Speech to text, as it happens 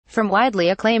From widely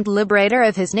acclaimed liberator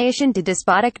of his nation to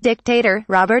despotic dictator,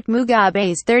 Robert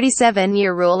Mugabe's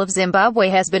 37-year rule of Zimbabwe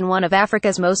has been one of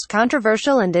Africa's most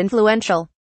controversial and influential.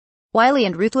 Wily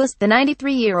and ruthless, the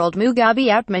 93-year-old Mugabe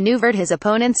outmaneuvered his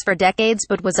opponents for decades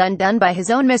but was undone by his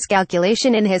own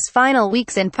miscalculation in his final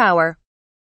weeks in power.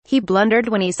 He blundered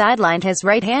when he sidelined his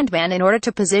right-hand man in order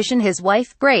to position his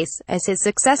wife, Grace, as his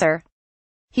successor.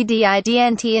 He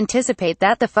didn't anticipate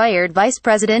that the fired vice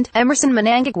president, Emmerson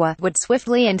Mnangagwa, would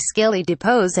swiftly and skillfully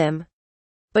depose him.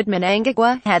 But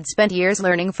Mnangagwa had spent years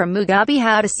learning from Mugabe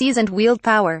how to seize and wield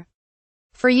power.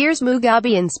 For years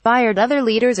Mugabe inspired other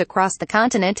leaders across the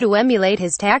continent to emulate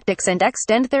his tactics and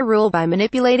extend their rule by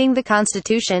manipulating the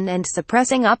constitution and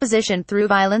suppressing opposition through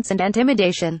violence and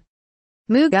intimidation.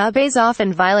 Mugabe's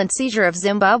often violent seizure of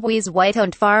Zimbabwe's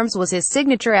white-owned farms was his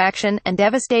signature action, and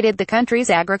devastated the country's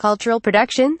agricultural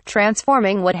production,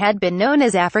 transforming what had been known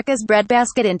as Africa's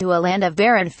breadbasket into a land of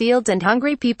barren fields and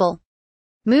hungry people.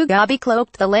 Mugabe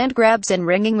cloaked the land grabs in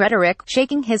ringing rhetoric,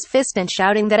 shaking his fist and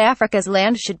shouting that Africa's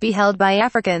land should be held by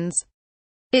Africans.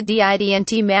 It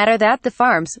didn't matter that the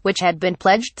farms, which had been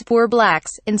pledged to poor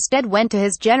blacks, instead went to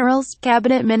his generals,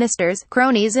 cabinet ministers,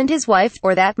 cronies and his wife,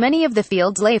 or that many of the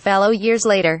fields lay fallow years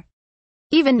later.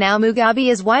 Even now Mugabe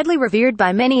is widely revered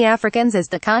by many Africans as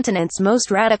the continent's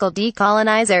most radical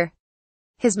decolonizer.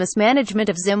 His mismanagement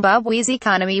of Zimbabwe's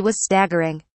economy was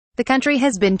staggering. The country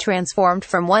has been transformed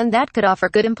from one that could offer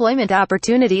good employment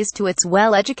opportunities to its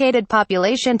well-educated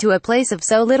population to a place of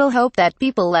so little hope that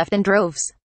people left in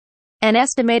droves. An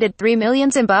estimated 3 million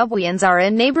Zimbabweans are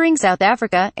in neighboring South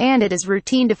Africa, and it is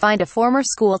routine to find a former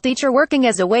school teacher working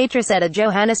as a waitress at a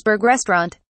Johannesburg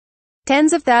restaurant.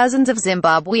 Tens of thousands of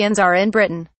Zimbabweans are in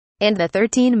Britain, and the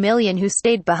 13 million who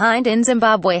stayed behind in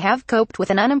Zimbabwe have coped with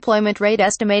an unemployment rate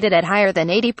estimated at higher than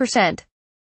 80%.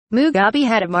 Mugabe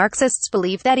had a Marxist's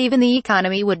belief that even the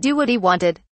economy would do what he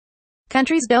wanted.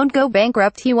 Countries don't go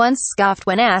bankrupt, he once scoffed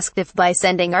when asked if by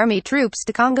sending army troops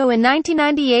to Congo in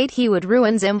 1998 he would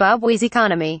ruin Zimbabwe's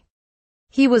economy.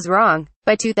 He was wrong.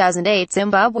 By 2008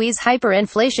 Zimbabwe's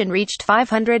hyperinflation reached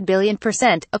 500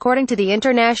 billion%, according to the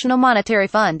International Monetary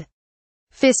Fund.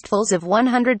 Fistfuls of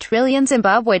 100 trillion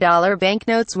Zimbabwe dollar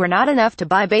banknotes were not enough to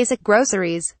buy basic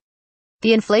groceries.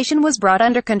 The inflation was brought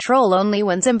under control only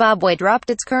when Zimbabwe dropped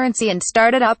its currency and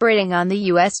started operating on the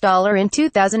US dollar in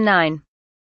 2009.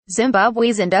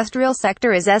 Zimbabwe's industrial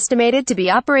sector is estimated to be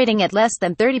operating at less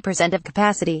than 30% of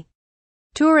capacity.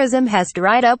 Tourism has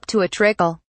dried up to a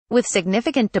trickle. With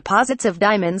significant deposits of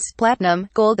diamonds, platinum,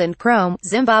 gold and chrome,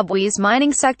 Zimbabwe's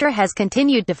mining sector has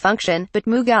continued to function, but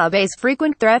Mugabe's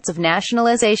frequent threats of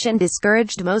nationalization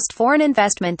discouraged most foreign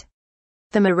investment.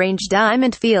 The Marange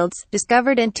diamond fields,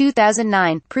 discovered in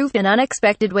 2009, proved an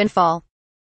unexpected windfall.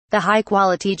 The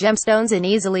high-quality gemstones in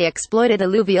easily exploited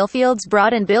alluvial fields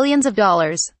brought in billions of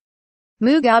dollars.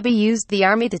 Mugabe used the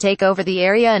army to take over the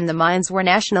area and the mines were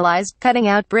nationalized, cutting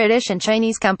out British and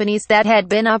Chinese companies that had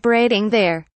been operating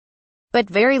there. But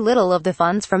very little of the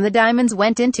funds from the diamonds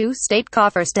went into state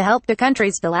coffers to help the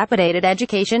country's dilapidated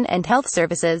education and health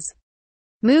services.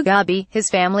 Mugabe, his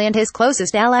family and his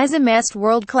closest allies amassed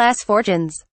world-class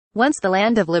fortunes. Once the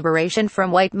land of liberation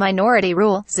from white minority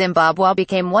rule, Zimbabwe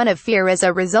became one of fear as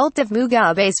a result of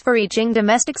Mugabe's far-reaching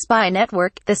domestic spy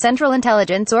network, the Central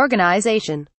Intelligence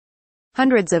Organization.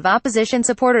 Hundreds of opposition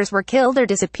supporters were killed or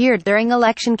disappeared during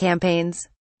election campaigns.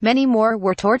 Many more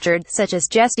were tortured, such as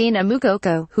Justina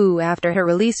Mukoko, who after her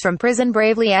release from prison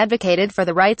bravely advocated for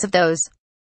the rights of those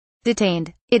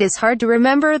detained. It is hard to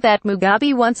remember that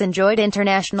Mugabe once enjoyed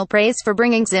international praise for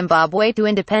bringing Zimbabwe to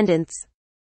independence.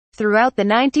 Throughout the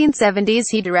 1970s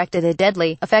he directed a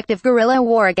deadly, effective guerrilla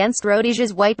war against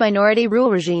Rhodesia's white minority rule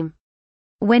regime.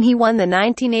 When he won the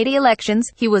 1980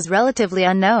 elections, he was relatively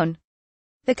unknown.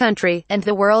 The country, and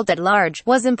the world at large,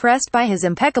 was impressed by his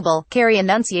impeccable,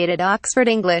 Carey-enunciated Oxford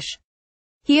English.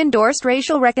 He endorsed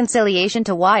racial reconciliation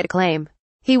to wide acclaim.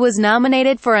 He was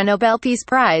nominated for a Nobel Peace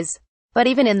Prize. But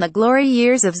even in the glory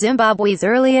years of Zimbabwe's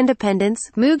early independence,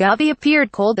 Mugabe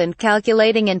appeared cold and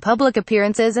calculating in public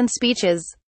appearances and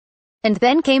speeches. And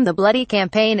then came the bloody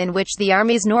campaign in which the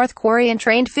army's North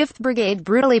Korean-trained 5th Brigade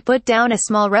brutally put down a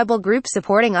small rebel group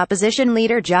supporting opposition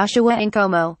leader Joshua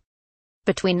Nkomo.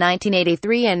 Between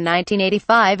 1983 and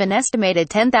 1985 an estimated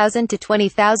 10,000 to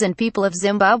 20,000 people of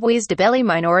Zimbabwe's Ndebele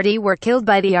minority were killed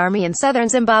by the army in southern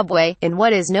Zimbabwe, in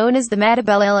what is known as the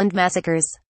Matabele Island massacres.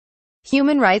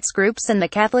 Human rights groups and the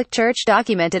Catholic Church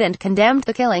documented and condemned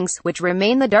the killings, which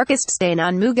remain the darkest stain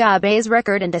on Mugabe's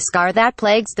record and a scar that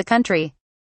plagues the country.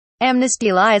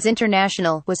 Amnesty Lies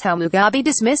International was how Mugabe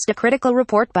dismissed a critical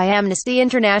report by Amnesty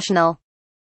International.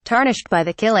 Tarnished by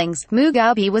the killings,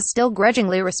 Mugabe was still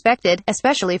grudgingly respected,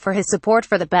 especially for his support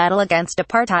for the battle against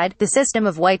apartheid, the system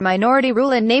of white minority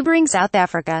rule in neighboring South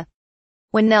Africa.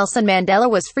 When Nelson Mandela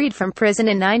was freed from prison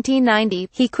in 1990,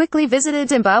 he quickly visited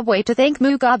Zimbabwe to thank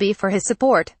Mugabe for his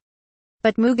support.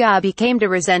 But Mugabe came to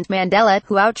resent Mandela,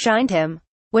 who outshined him.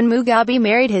 When Mugabe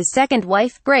married his second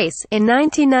wife, Grace, in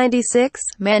 1996,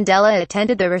 Mandela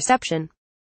attended the reception.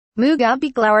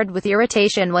 Mugabe glowered with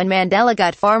irritation when Mandela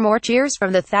got far more cheers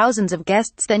from the thousands of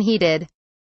guests than he did.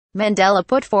 Mandela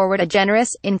put forward a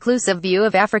generous, inclusive view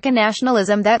of African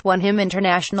nationalism that won him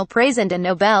international praise and a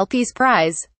Nobel Peace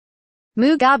Prize.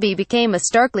 Mugabe became a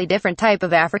starkly different type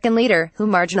of African leader, who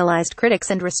marginalized critics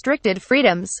and restricted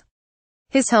freedoms.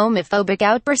 His homophobic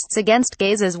outbursts against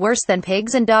gays as worse than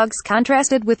pigs and dogs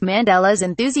contrasted with Mandela's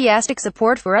enthusiastic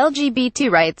support for LGBT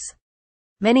rights.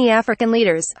 Many African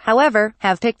leaders, however,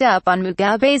 have picked up on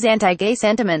Mugabe's anti-gay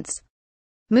sentiments.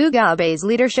 Mugabe's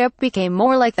leadership became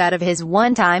more like that of his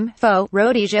one-time foe,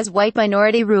 Rhodesia's white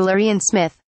minority ruler Ian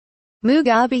Smith.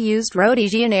 Mugabe used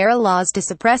Rhodesian-era laws to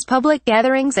suppress public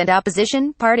gatherings and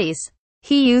opposition parties.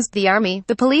 He used the army,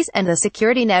 the police, and the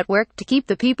security network to keep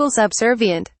the people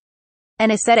subservient.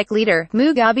 An ascetic leader,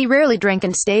 Mugabe rarely drank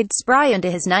and stayed spry into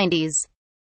his 90s.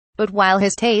 But while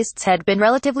his tastes had been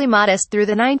relatively modest through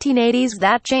the 1980s,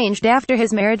 that changed after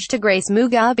his marriage to Grace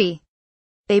Mugabe.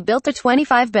 They built a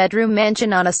 25-bedroom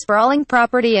mansion on a sprawling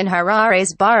property in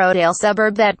Harare's Borrowdale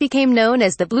suburb that became known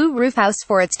as the Blue Roof House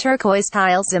for its turquoise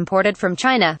tiles imported from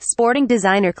China, sporting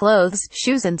designer clothes,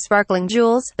 shoes and sparkling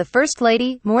jewels. The First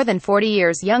Lady, more than 40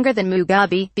 years younger than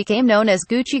Mugabe, became known as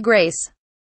Gucci Grace.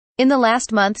 In the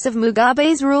last months of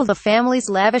Mugabe's rule, the family's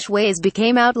lavish ways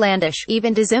became outlandish,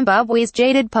 even to Zimbabwe's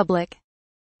jaded public.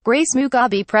 Grace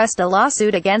Mugabe pressed a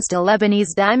lawsuit against a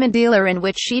Lebanese diamond dealer in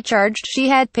which she charged she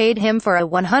had paid him for a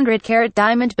 100-carat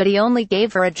diamond but he only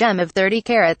gave her a gem of 30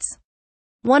 carats.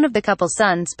 One of the couple's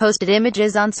sons posted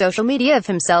images on social media of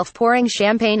himself pouring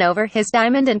champagne over his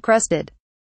diamond-encrusted.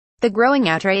 The growing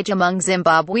outrage among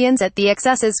Zimbabweans at the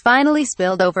excesses finally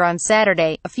spilled over on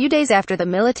Saturday, a few days after the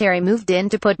military moved in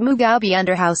to put Mugabe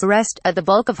under house arrest. The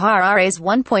bulk of Harare's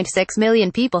 1.6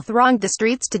 million people thronged the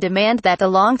streets to demand that the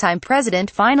longtime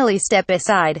president finally step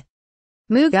aside.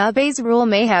 Mugabe's rule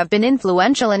may have been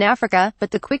influential in Africa, but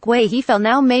the quick way he fell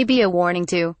now may be a warning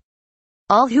to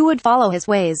all who would follow his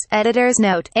ways. Editor's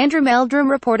note: Andrew Meldrum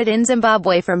reported in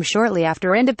Zimbabwe from shortly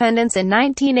after independence in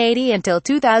 1980 until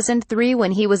 2003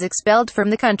 when he was expelled from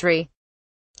the country.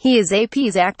 He is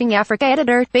AP's acting Africa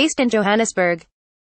editor, based in Johannesburg.